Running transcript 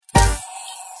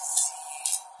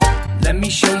Let me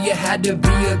show you how to be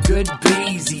a good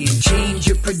Bayesian. Change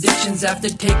your predictions after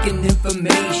taking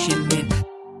information in.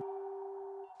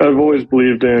 I've always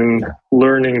believed in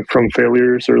learning from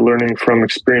failures or learning from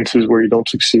experiences where you don't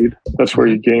succeed. That's where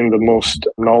you gain the most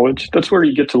knowledge. That's where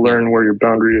you get to learn where your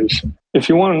boundary is. If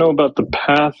you want to know about the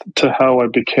path to how I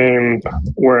became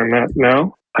where I'm at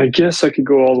now, I guess I could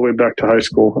go all the way back to high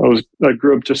school. I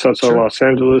grew up just outside Los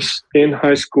Angeles. In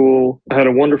high school, I had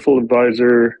a wonderful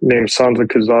advisor named Sanza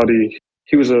Kazadi.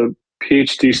 He was a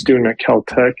PhD student at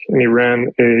Caltech, and he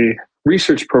ran a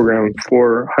research program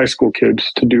for high school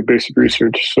kids to do basic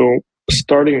research. So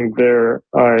starting there,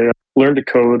 I learned to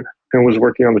code and was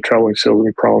working on the traveling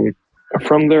salesman problem.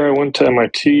 From there, I went to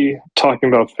MIT talking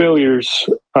about failures.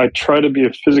 I tried to be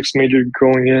a physics major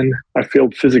going in. I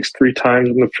failed physics 3 times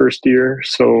in the first year,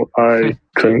 so I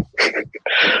couldn't.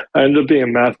 I ended up being a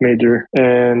math major,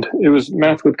 and it was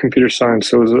math with computer science.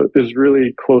 So it was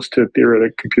really close to a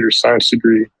theoretic computer science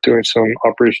degree, doing some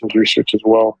operations research as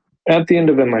well. At the end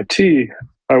of MIT,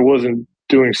 I wasn't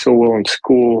doing so well in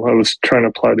school. I was trying to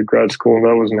apply to grad school, and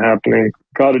that wasn't happening.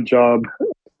 Got a job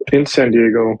in San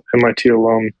Diego. MIT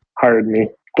alum hired me.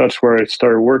 That's where I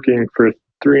started working for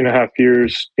 3.5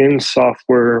 years in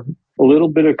software, a little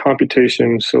bit of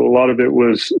computation. So a lot of it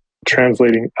was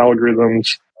translating algorithms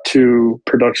to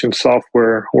production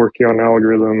software, working on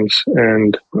algorithms,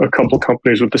 and a couple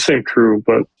companies with the same crew,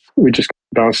 but we just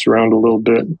bounced around a little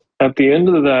bit. At the end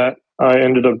of that, I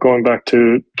ended up going back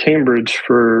to Cambridge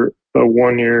for a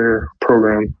 1-year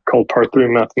program called Part 3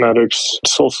 Mathematics.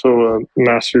 It's also a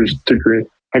master's degree.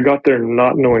 I got there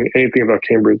not knowing anything about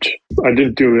Cambridge. I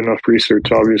didn't do enough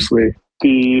research, obviously.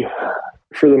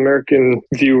 For the American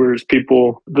viewers,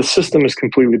 people, the system is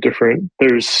completely different.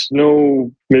 There's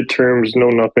no midterms, no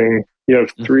nothing. You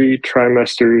have 3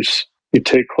 trimesters. You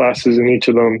take classes in each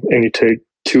of them, and you take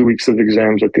 2 weeks of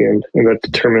exams at the end, and that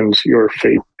determines your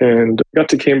fate. And I got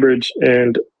to Cambridge,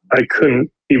 and I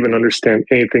couldn't even understand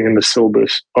anything in the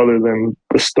syllabus other than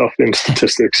the stuff in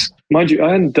statistics. Mind you,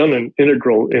 I hadn't done an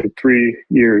integral in 3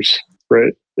 years,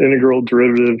 right? Integral,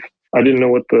 derivative. I didn't know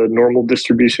what the normal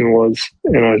distribution was,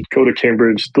 and I'd go to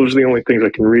Cambridge. Those are the only things I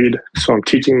can read. So I'm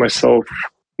teaching myself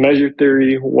measure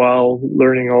theory while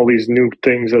learning all these new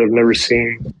things that I've never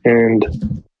seen, and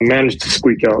managed to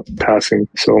squeak out passing.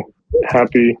 So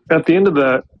happy. At the end of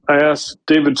that, I asked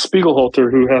David Spiegelhalter,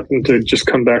 who happened to just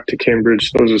come back to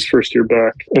Cambridge. That was his first year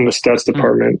back in the stats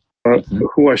department,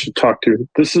 who I should talk to.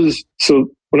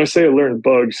 So when I say I learned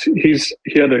bugs, he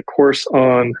had a course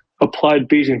on applied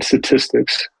Bayesian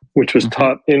statistics, which was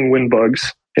taught in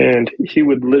WinBugs. And he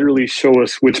would literally show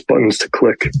us which buttons to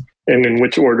click and in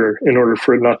which order in order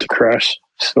for it not to crash.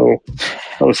 So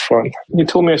that was fun. He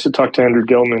told me I should talk to Andrew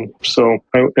Gelman. So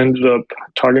I ended up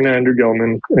talking to Andrew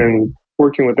Gelman and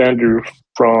working with Andrew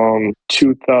from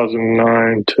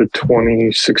 2009 to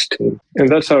 2016. And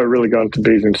that's how I really got into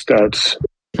Bayesian stats.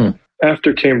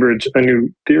 After Cambridge, I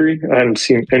knew theory. I hadn't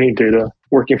seen any data.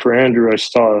 Working for Andrew, I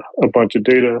saw a bunch of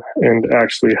data and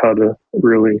actually how to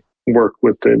really work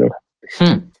with data.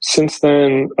 Since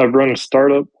then, I've run a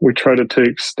startup. We try to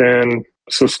take Stan.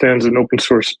 So Stan's an open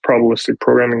source probabilistic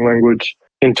programming language.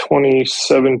 In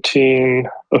 2017,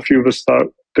 a few of us thought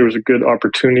there was a good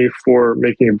opportunity for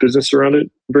making a business around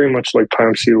it, very much like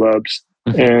PyMC Labs.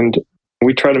 And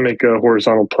we tried to make a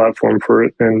horizontal platform for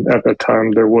it. And at that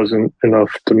time, there wasn't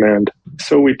enough demand.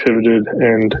 So we pivoted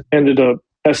and ended up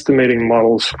estimating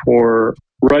models for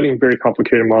writing very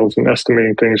complicated models and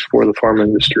estimating things for the pharma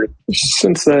industry.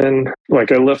 Since then,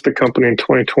 I left the company in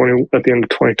 2020, at the end of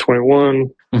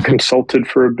 2021, consulted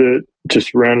for a bit,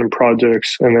 just random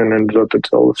projects, and then ended up at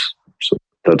TELUS. So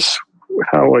that's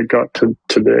how I got to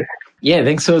today. Yeah,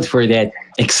 thanks so much for that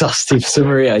exhaustive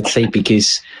summary, I'd say,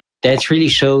 because that really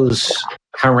shows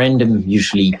how random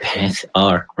usually paths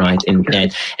are, right? And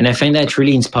I find that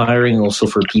really inspiring also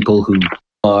for people who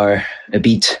are a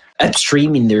bit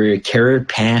upstream in their career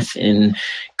path and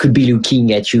could be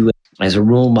looking at you as a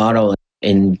role model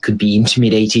and could be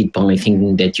intimidated by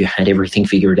thinking that you had everything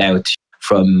figured out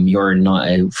from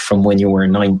when you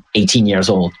were 18 years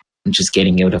old, just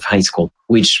getting out of high school,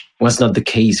 which was not the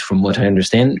case from what I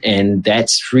understand. And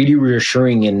that's really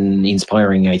reassuring and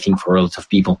inspiring, I think, for a lot of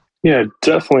people. Yeah,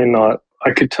 definitely not.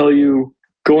 I could tell you,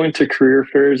 going to career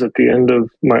fairs at the end of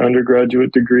my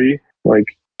undergraduate degree,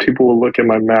 people will look at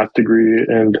my math degree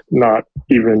and not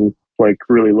even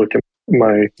really look at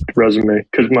my resume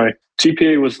because my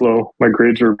GPA was low. My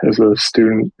grades were as a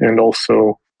student, and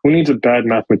also who needs a bad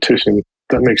mathematician?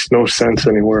 That makes no sense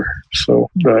anywhere. So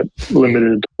that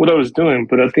limited what I was doing,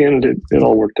 but at the end, it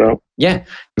all worked out. Yeah,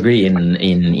 I agree.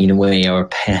 In a way, our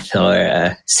paths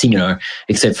are similar,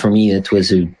 except for me, that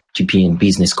was a GPA in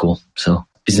business school. So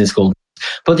business school,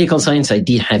 political science, I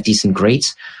did have decent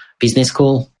grades. Business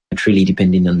school, it really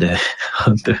depended on the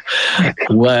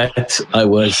what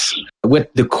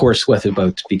the course was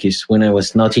about. Because when I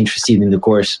was not interested in the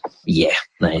course,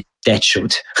 that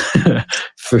showed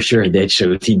for sure. That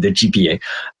showed in the GPA.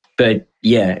 But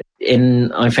yeah,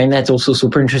 and I find that also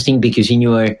super interesting because in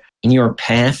your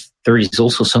path there is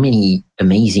also so many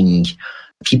amazing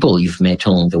people you've met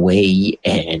along the way,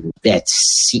 and it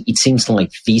seems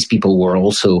like these people were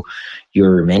also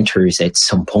your mentors at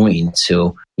some point.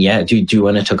 So yeah, do you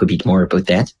want to talk a bit more about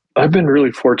that? I've been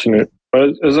really fortunate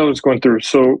as I was going through.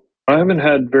 So I haven't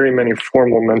had very many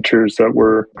formal mentors that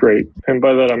were great. And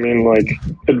by that, I mean like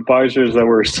advisors that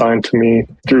were assigned to me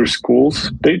through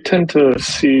schools. They tend to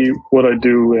see what I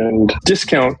do and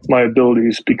discount my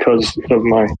abilities because of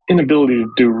my inability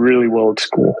to do really well at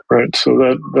school, right?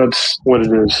 So that's what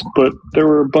it is. But there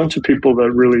were a bunch of people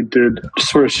that really did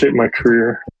sort of shape my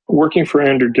career. Working for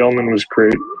Andrew Gelman was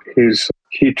great.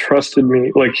 He trusted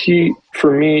me. Like he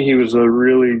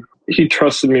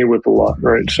trusted me with a lot,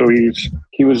 right? So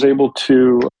he was able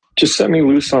to just set me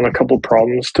loose on a couple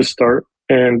problems to start,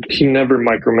 and he never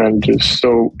micromanages.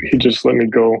 So he just let me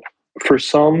go. For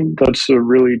some, that's a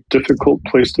really difficult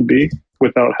place to be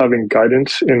without having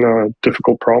guidance in a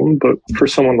difficult problem. But for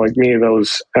someone like me, that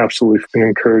was absolutely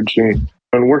encouraging.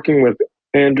 And working with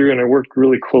Andrew, and I worked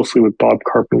really closely with Bob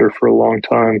Carpenter for a long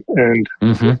time, and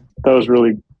that was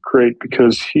really great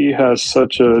because he has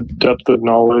such a depth of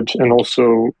knowledge and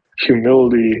also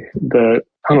humility that,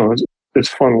 I don't know, it's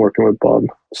fun working with Bob.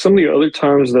 Some of the other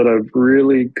times that I've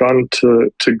really gotten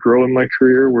to grow in my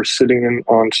career were sitting in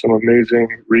on some amazing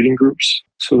reading groups.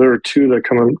 So there are two that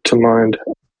come to mind.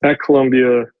 At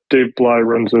Columbia, Dave Bly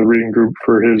runs a reading group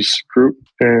for his group,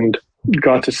 and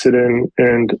got to sit in,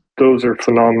 and those are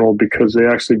phenomenal because they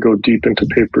actually go deep into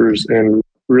papers and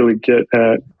really get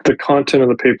at the content of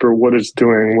the paper, what it's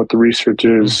doing, what the research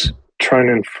is, trying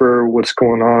to infer what's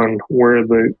going on, where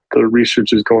the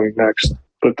research is going next.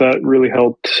 But that really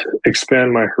helped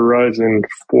expand my horizon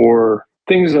for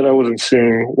things that I wasn't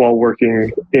seeing while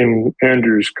working in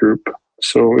Andrew's group.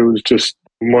 So it was just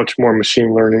much more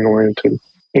machine learning oriented.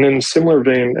 And in a similar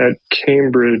vein, at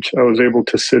Cambridge, I was able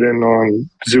to sit in on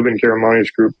Zubin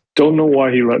Garamani's group. Don't know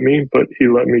why he let me, but he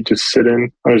let me just sit in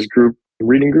on his group,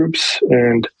 reading groups.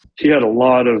 And he had a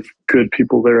lot of good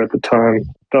people there at the time.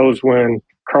 That was when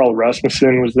Carl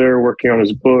Rasmussen was there working on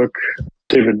his book,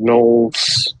 David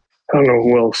Knowles, I don't know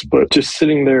who else, but just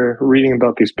sitting there reading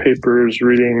about these papers,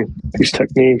 reading these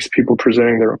techniques, people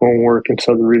presenting their own work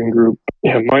inside the reading group.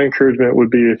 Yeah, my encouragement would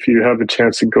be if you have a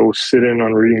chance to go sit in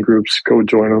on reading groups, go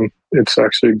join them. It's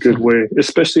actually a good way,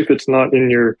 especially if it's not in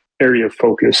your area of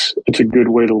focus. It's a good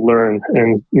way to learn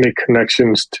and make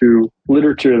connections to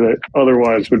literature that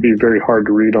otherwise would be very hard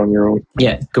to read on your own.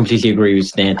 Yeah, completely agree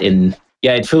with that. And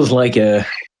yeah, it feels like a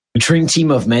dream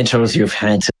team of mentors you've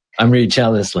had. I'm really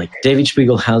jealous. Like David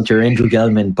Spiegelhalter, Andrew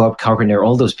Gelman, Bob Carpenter,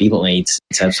 all those people. It's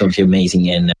absolutely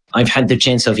amazing. And I've had the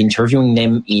chance of interviewing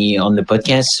them on the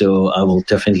podcast. So I will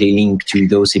definitely link to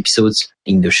those episodes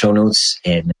in the show notes.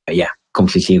 And yeah,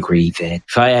 completely agree that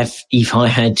if I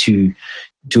had to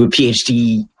do a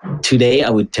PhD today, I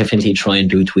would definitely try and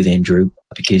do it with Andrew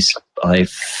because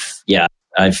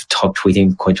I've talked with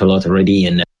him quite a lot already,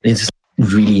 and it's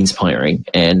really inspiring,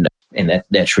 and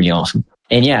that's really awesome.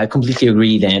 And yeah, I completely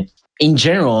agree that in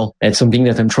general, that's something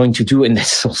that I'm trying to do. And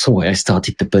that's also why I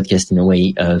started the podcast in a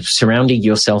way. Surrounding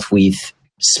yourself with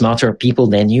smarter people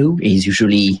than you is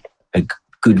usually a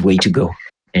good way to go.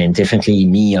 And definitely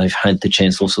me, I've had the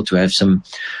chance also to have some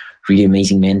really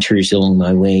amazing mentors along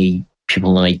my way.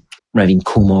 People like Ravin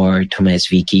Kumar, Thomas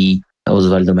Vicky,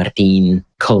 Osvaldo Martin,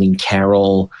 Colin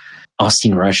Carroll,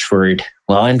 Austin Rushford.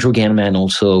 Well, Andrew Gelman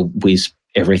also with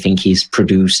everything he's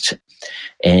produced.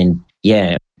 And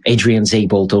yeah, Adrian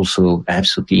Zabelt also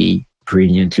absolutely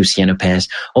brilliant. Luciano Paz.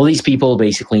 All these people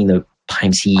basically in the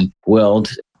PIMC world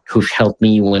who've helped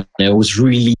me when I was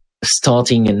really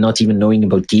starting and not even knowing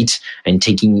about Git and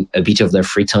taking a bit of their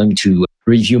free time to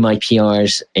review my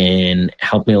PRs and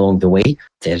help me along the way.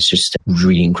 That's just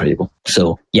really incredible.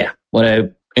 So yeah, what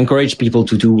I encourage people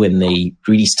to do when they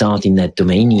really start in that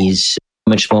domain is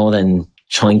much more than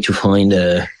trying to find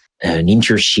an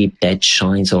internship that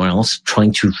shines or else,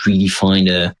 trying to really find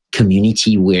a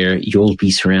community where you'll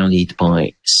be surrounded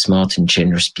by smart and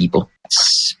generous people.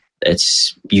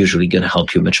 That's usually going to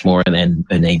help you much more than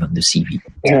a name on the CV.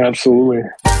 Yeah, absolutely.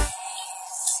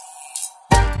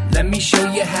 Let me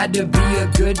show you how to be a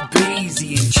good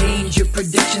Bayesian. Change your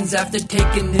predictions after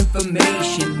taking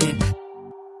information in.